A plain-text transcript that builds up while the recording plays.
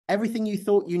everything you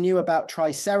thought you knew about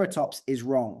Triceratops is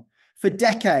wrong. For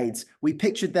decades, we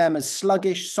pictured them as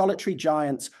sluggish, solitary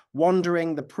giants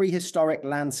wandering the prehistoric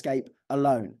landscape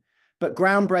alone. But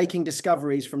groundbreaking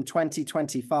discoveries from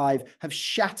 2025 have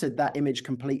shattered that image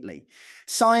completely.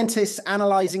 Scientists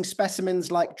analyzing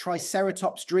specimens like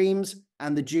Triceratops dreams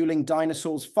and the dueling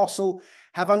dinosaur's fossil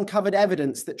have uncovered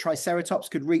evidence that Triceratops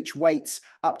could reach weights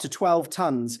up to 12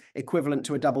 tons, equivalent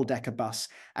to a double-decker bus,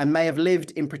 and may have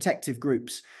lived in protective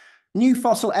groups. New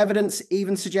fossil evidence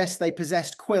even suggests they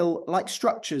possessed quill-like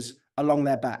structures along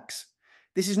their backs.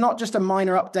 This is not just a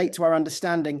minor update to our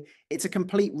understanding, it's a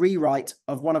complete rewrite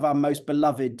of one of our most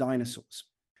beloved dinosaurs.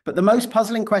 But the most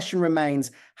puzzling question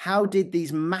remains, how did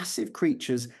these massive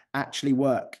creatures actually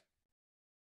work?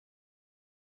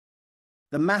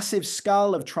 The massive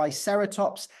skull of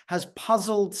Triceratops has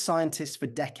puzzled scientists for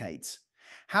decades.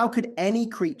 How could any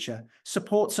creature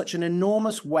support such an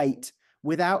enormous weight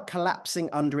without collapsing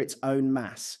under its own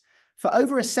mass? For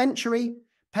over a century,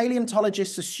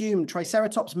 paleontologists assumed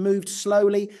Triceratops moved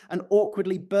slowly and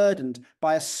awkwardly burdened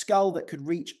by a skull that could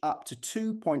reach up to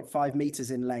 2.5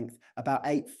 meters in length, about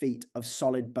 8 feet of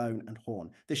solid bone and horn.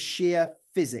 The sheer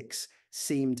physics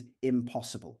seemed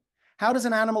impossible. How does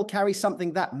an animal carry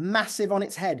something that massive on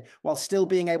its head while still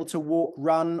being able to walk,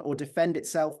 run, or defend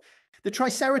itself? The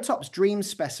Triceratops dream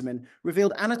specimen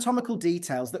revealed anatomical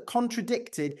details that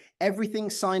contradicted everything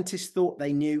scientists thought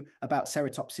they knew about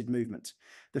ceratopsid movement.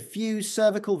 The fused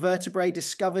cervical vertebrae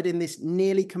discovered in this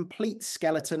nearly complete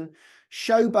skeleton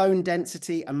show bone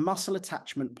density and muscle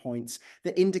attachment points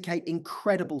that indicate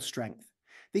incredible strength.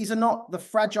 These are not the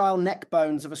fragile neck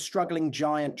bones of a struggling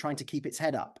giant trying to keep its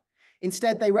head up.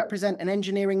 Instead, they represent an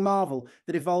engineering marvel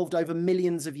that evolved over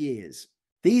millions of years.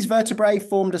 These vertebrae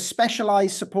formed a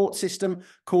specialized support system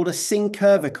called a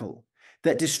syncurvicle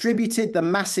that distributed the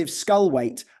massive skull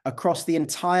weight across the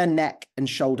entire neck and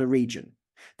shoulder region.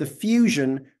 The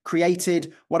fusion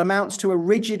created what amounts to a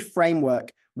rigid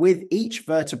framework with each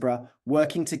vertebra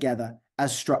working together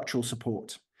as structural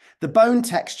support. The bone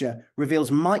texture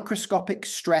reveals microscopic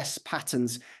stress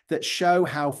patterns that show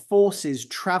how forces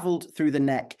traveled through the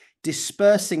neck,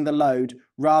 dispersing the load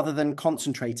rather than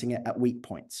concentrating it at weak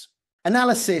points.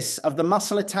 Analysis of the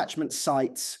muscle attachment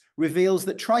sites reveals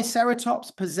that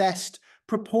Triceratops possessed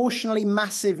proportionally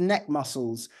massive neck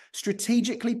muscles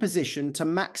strategically positioned to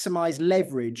maximize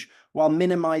leverage while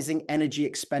minimizing energy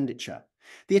expenditure.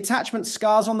 The attachment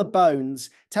scars on the bones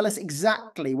tell us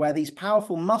exactly where these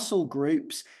powerful muscle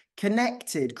groups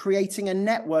connected, creating a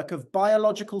network of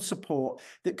biological support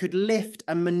that could lift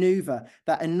and maneuver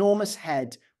that enormous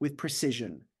head with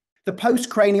precision. The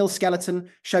postcranial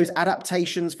skeleton shows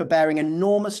adaptations for bearing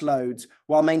enormous loads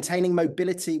while maintaining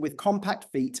mobility with compact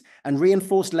feet and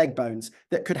reinforced leg bones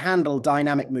that could handle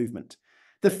dynamic movement.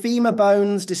 The femur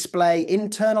bones display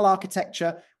internal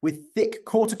architecture with thick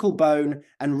cortical bone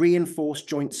and reinforced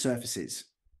joint surfaces.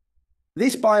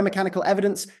 This biomechanical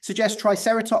evidence suggests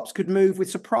Triceratops could move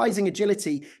with surprising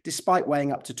agility despite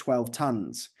weighing up to 12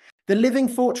 tons. The living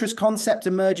fortress concept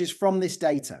emerges from this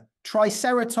data.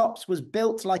 Triceratops was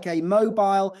built like a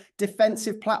mobile,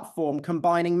 defensive platform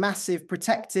combining massive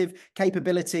protective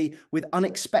capability with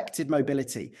unexpected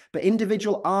mobility. But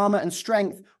individual armor and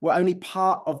strength were only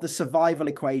part of the survival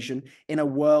equation in a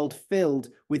world filled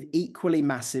with equally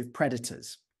massive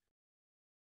predators.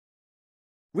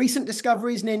 Recent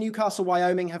discoveries near Newcastle,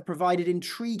 Wyoming have provided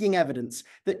intriguing evidence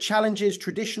that challenges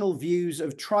traditional views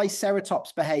of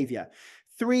Triceratops behavior.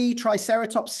 3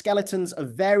 Triceratops skeletons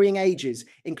of varying ages,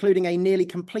 including a nearly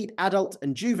complete adult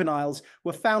and juveniles,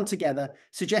 were found together,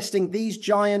 suggesting these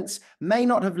giants may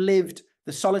not have lived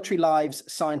the solitary lives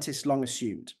scientists long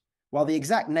assumed. While the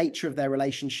exact nature of their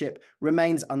relationship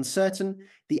remains uncertain,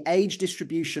 the age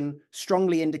distribution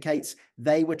strongly indicates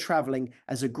they were traveling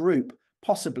as a group,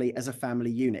 possibly as a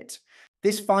family unit.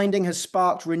 This finding has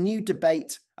sparked renewed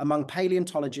debate among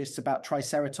paleontologists about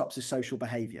Triceratops' social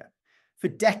behavior. For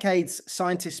decades,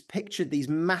 scientists pictured these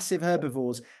massive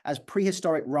herbivores as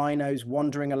prehistoric rhinos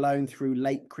wandering alone through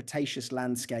late Cretaceous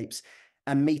landscapes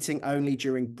and meeting only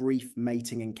during brief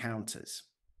mating encounters.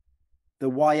 The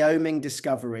Wyoming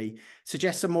discovery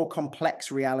suggests a more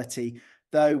complex reality,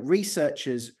 though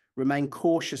researchers remain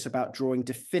cautious about drawing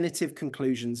definitive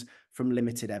conclusions from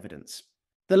limited evidence.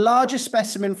 The largest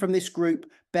specimen from this group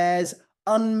bears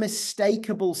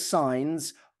unmistakable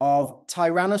signs of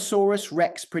Tyrannosaurus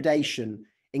rex predation,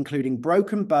 including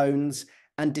broken bones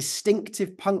and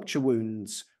distinctive puncture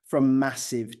wounds from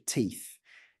massive teeth.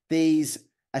 These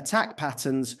attack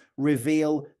patterns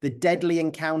reveal the deadly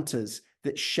encounters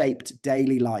that shaped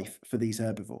daily life for these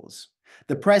herbivores.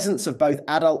 The presence of both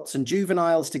adults and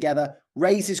juveniles together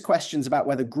raises questions about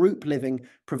whether group living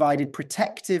provided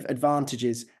protective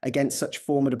advantages against such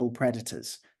formidable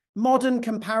predators. Modern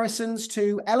comparisons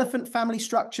to elephant family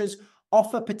structures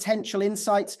offer potential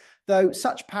insights, though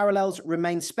such parallels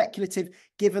remain speculative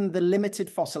given the limited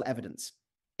fossil evidence.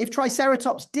 If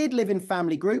Triceratops did live in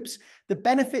family groups, the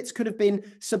benefits could have been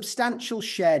substantial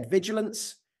shared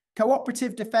vigilance,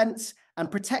 cooperative defense, and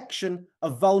protection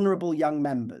of vulnerable young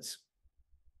members.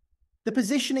 The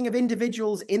positioning of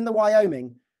individuals in the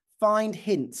Wyoming find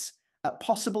hints at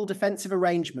possible defensive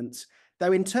arrangements,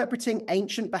 though interpreting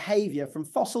ancient behavior from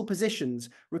fossil positions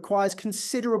requires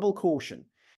considerable caution.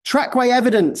 Trackway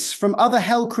evidence from other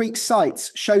Hell Creek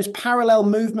sites shows parallel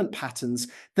movement patterns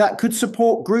that could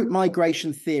support group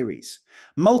migration theories.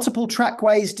 Multiple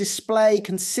trackways display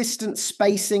consistent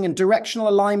spacing and directional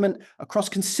alignment across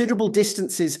considerable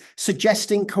distances,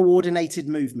 suggesting coordinated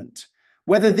movement.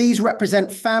 Whether these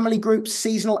represent family groups,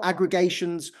 seasonal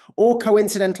aggregations, or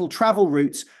coincidental travel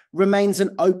routes remains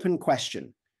an open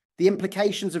question. The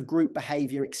implications of group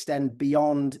behavior extend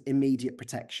beyond immediate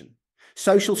protection.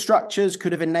 Social structures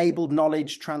could have enabled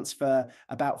knowledge transfer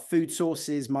about food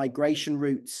sources, migration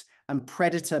routes, and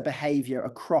predator behavior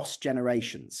across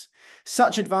generations.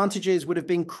 Such advantages would have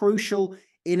been crucial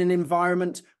in an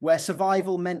environment where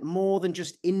survival meant more than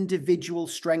just individual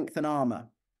strength and armor.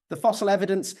 The fossil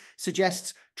evidence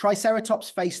suggests Triceratops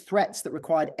faced threats that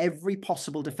required every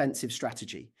possible defensive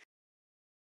strategy.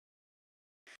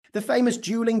 The famous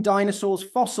dueling dinosaurs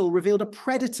fossil revealed a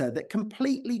predator that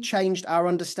completely changed our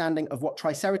understanding of what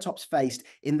Triceratops faced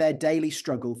in their daily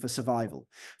struggle for survival.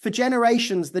 For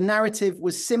generations, the narrative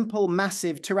was simple,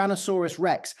 massive Tyrannosaurus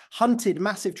rex hunted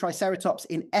massive Triceratops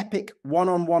in epic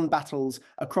one-on-one battles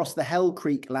across the Hell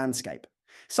Creek landscape.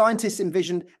 Scientists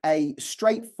envisioned a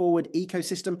straightforward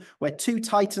ecosystem where two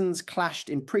titans clashed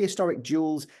in prehistoric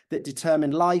duels that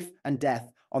determined life and death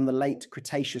on the late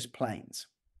Cretaceous plains.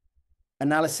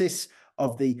 Analysis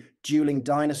of the dueling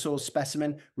dinosaur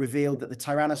specimen revealed that the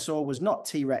tyrannosaur was not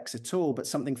T-Rex at all, but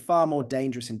something far more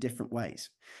dangerous in different ways.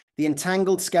 The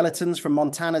entangled skeletons from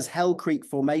Montana's Hell Creek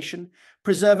Formation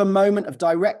preserve a moment of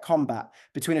direct combat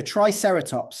between a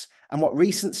Triceratops and what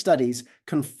recent studies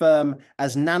confirm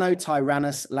as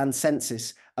Nanotyrannus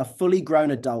lancensis, a fully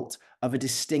grown adult of a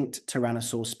distinct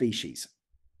tyrannosaur species.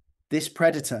 This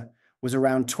predator was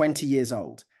around 20 years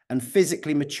old and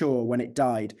physically mature when it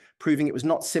died, proving it was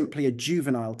not simply a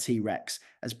juvenile T-Rex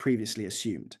as previously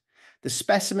assumed. The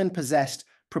specimen possessed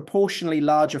proportionally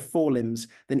larger forelimbs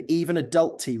than even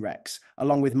adult T-Rex,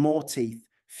 along with more teeth,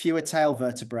 fewer tail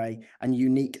vertebrae, and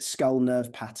unique skull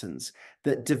nerve patterns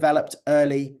that developed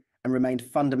early and remained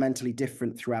fundamentally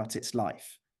different throughout its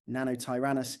life.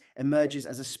 Nanotyrannus emerges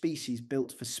as a species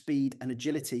built for speed and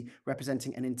agility,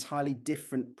 representing an entirely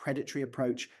different predatory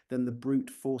approach than the brute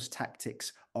force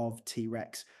tactics of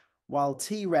T-Rex. While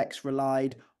T-Rex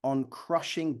relied on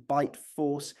crushing bite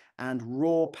force and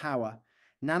raw power,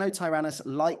 Nanotyrannus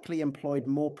likely employed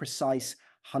more precise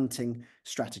hunting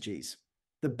strategies.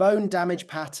 The bone damage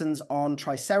patterns on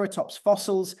Triceratops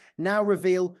fossils now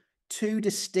reveal two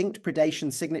distinct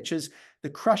predation signatures: the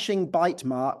crushing bite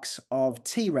marks of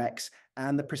T-Rex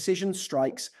and the precision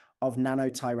strikes of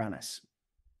Nanotyrannus.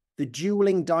 The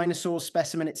dueling dinosaur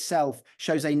specimen itself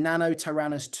shows a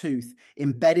Nanotyrannus tooth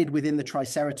embedded within the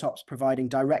Triceratops, providing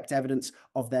direct evidence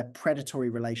of their predatory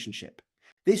relationship.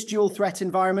 This dual threat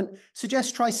environment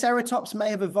suggests Triceratops may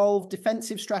have evolved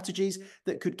defensive strategies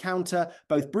that could counter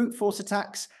both brute force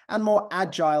attacks and more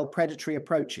agile predatory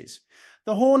approaches.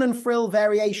 The horn and frill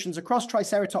variations across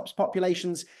Triceratops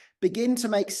populations begin to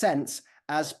make sense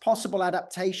as possible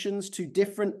adaptations to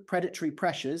different predatory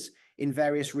pressures in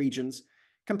various regions.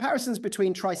 Comparisons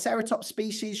between Triceratops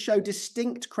species show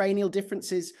distinct cranial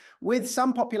differences, with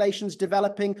some populations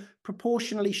developing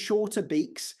proportionally shorter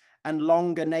beaks and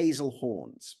longer nasal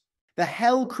horns. The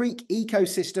Hell Creek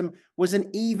ecosystem was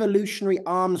an evolutionary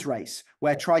arms race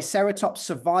where Triceratops'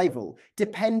 survival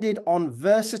depended on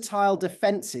versatile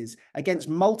defenses against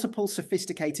multiple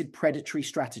sophisticated predatory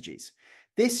strategies.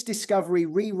 This discovery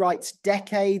rewrites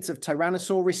decades of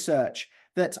tyrannosaur research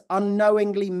that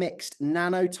unknowingly mixed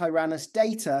Nanotyrannus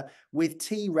data with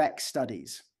T-Rex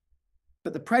studies.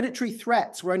 But the predatory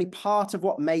threats were only part of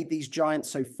what made these giants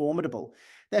so formidable.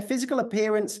 Their physical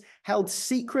appearance held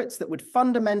secrets that would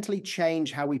fundamentally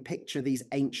change how we picture these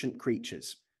ancient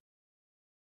creatures.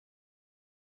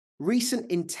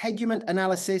 Recent integument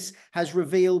analysis has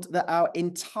revealed that our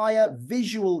entire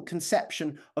visual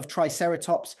conception of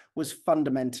Triceratops was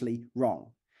fundamentally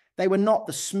wrong. They were not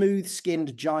the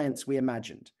smooth-skinned giants we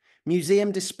imagined.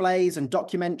 Museum displays and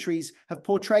documentaries have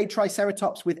portrayed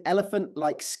Triceratops with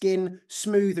elephant-like skin,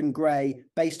 smooth and grey,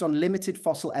 based on limited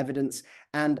fossil evidence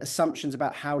and assumptions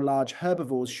about how large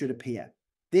herbivores should appear.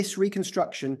 This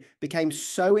reconstruction became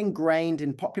so ingrained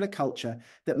in popular culture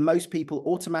that most people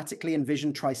automatically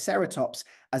envisioned Triceratops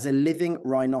as a living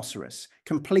rhinoceros,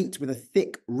 complete with a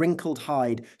thick, wrinkled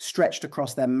hide stretched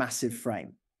across their massive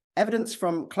frame. Evidence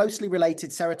from closely related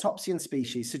ceratopsian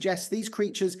species suggests these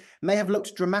creatures may have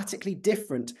looked dramatically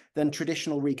different than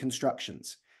traditional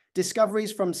reconstructions.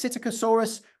 Discoveries from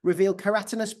Psittacosaurus reveal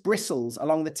keratinous bristles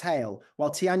along the tail, while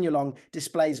Tianyalong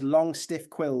displays long, stiff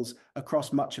quills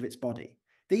across much of its body.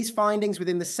 These findings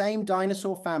within the same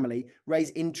dinosaur family raise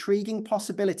intriguing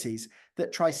possibilities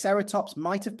that Triceratops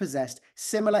might have possessed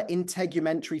similar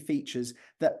integumentary features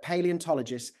that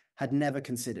paleontologists had never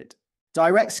considered.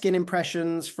 Direct skin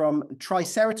impressions from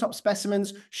Triceratops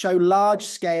specimens show large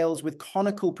scales with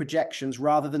conical projections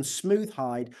rather than smooth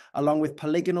hide, along with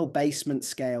polygonal basement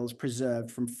scales preserved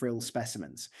from frill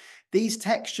specimens. These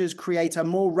textures create a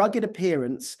more rugged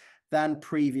appearance than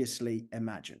previously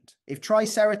imagined. If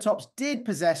Triceratops did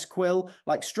possess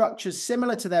quill-like structures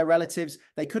similar to their relatives,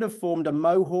 they could have formed a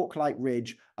mohawk-like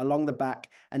ridge along the back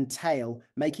and tail,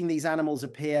 making these animals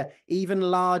appear even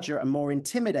larger and more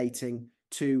intimidating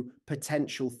to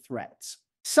potential threats.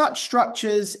 Such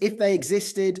structures, if they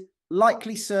existed,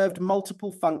 likely served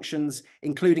multiple functions,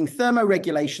 including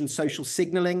thermoregulation, social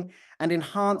signaling, and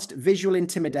enhanced visual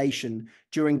intimidation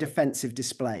during defensive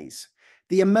displays.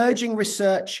 The emerging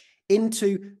research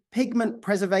into pigment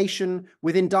preservation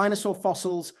within dinosaur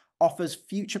fossils offers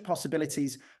future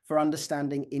possibilities for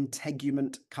understanding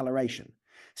integument coloration.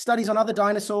 Studies on other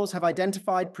dinosaurs have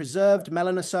identified preserved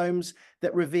melanosomes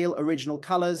that reveal original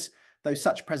colors, though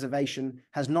such preservation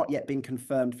has not yet been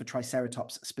confirmed for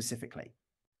Triceratops specifically.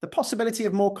 The possibility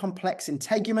of more complex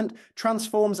integument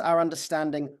transforms our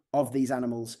understanding of these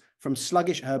animals from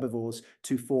sluggish herbivores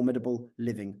to formidable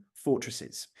living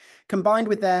fortresses. Combined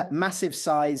with their massive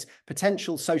size,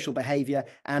 potential social behavior,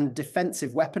 and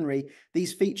defensive weaponry,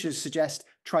 these features suggest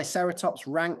Triceratops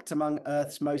ranked among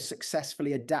Earth's most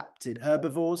successfully adapted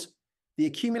herbivores. The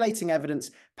accumulating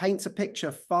evidence paints a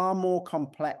picture far more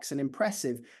complex and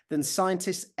impressive than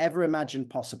scientists ever imagined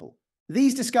possible.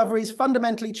 These discoveries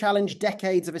fundamentally challenge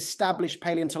decades of established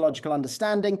paleontological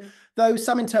understanding, though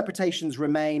some interpretations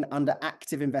remain under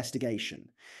active investigation.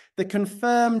 The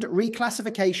confirmed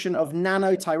reclassification of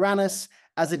Nanotyrannus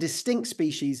as a distinct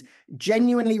species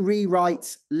genuinely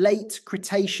rewrites late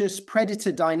Cretaceous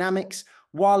predator dynamics,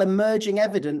 while emerging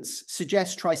evidence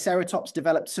suggests Triceratops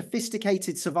developed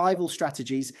sophisticated survival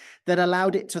strategies that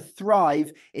allowed it to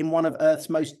thrive in one of Earth's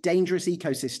most dangerous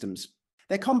ecosystems.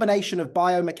 Their combination of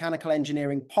biomechanical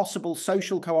engineering, possible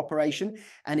social cooperation,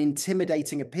 and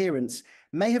intimidating appearance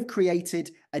may have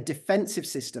created a defensive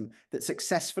system that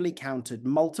successfully countered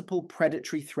multiple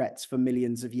predatory threats for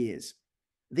millions of years.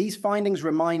 These findings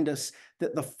remind us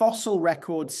that the fossil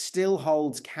record still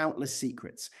holds countless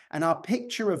secrets, and our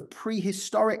picture of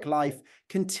prehistoric life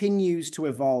continues to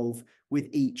evolve with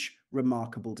each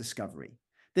remarkable discovery.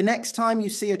 The next time you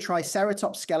see a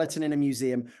Triceratops skeleton in a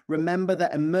museum, remember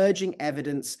that emerging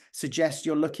evidence suggests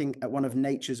you're looking at one of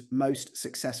nature's most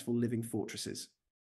successful living fortresses.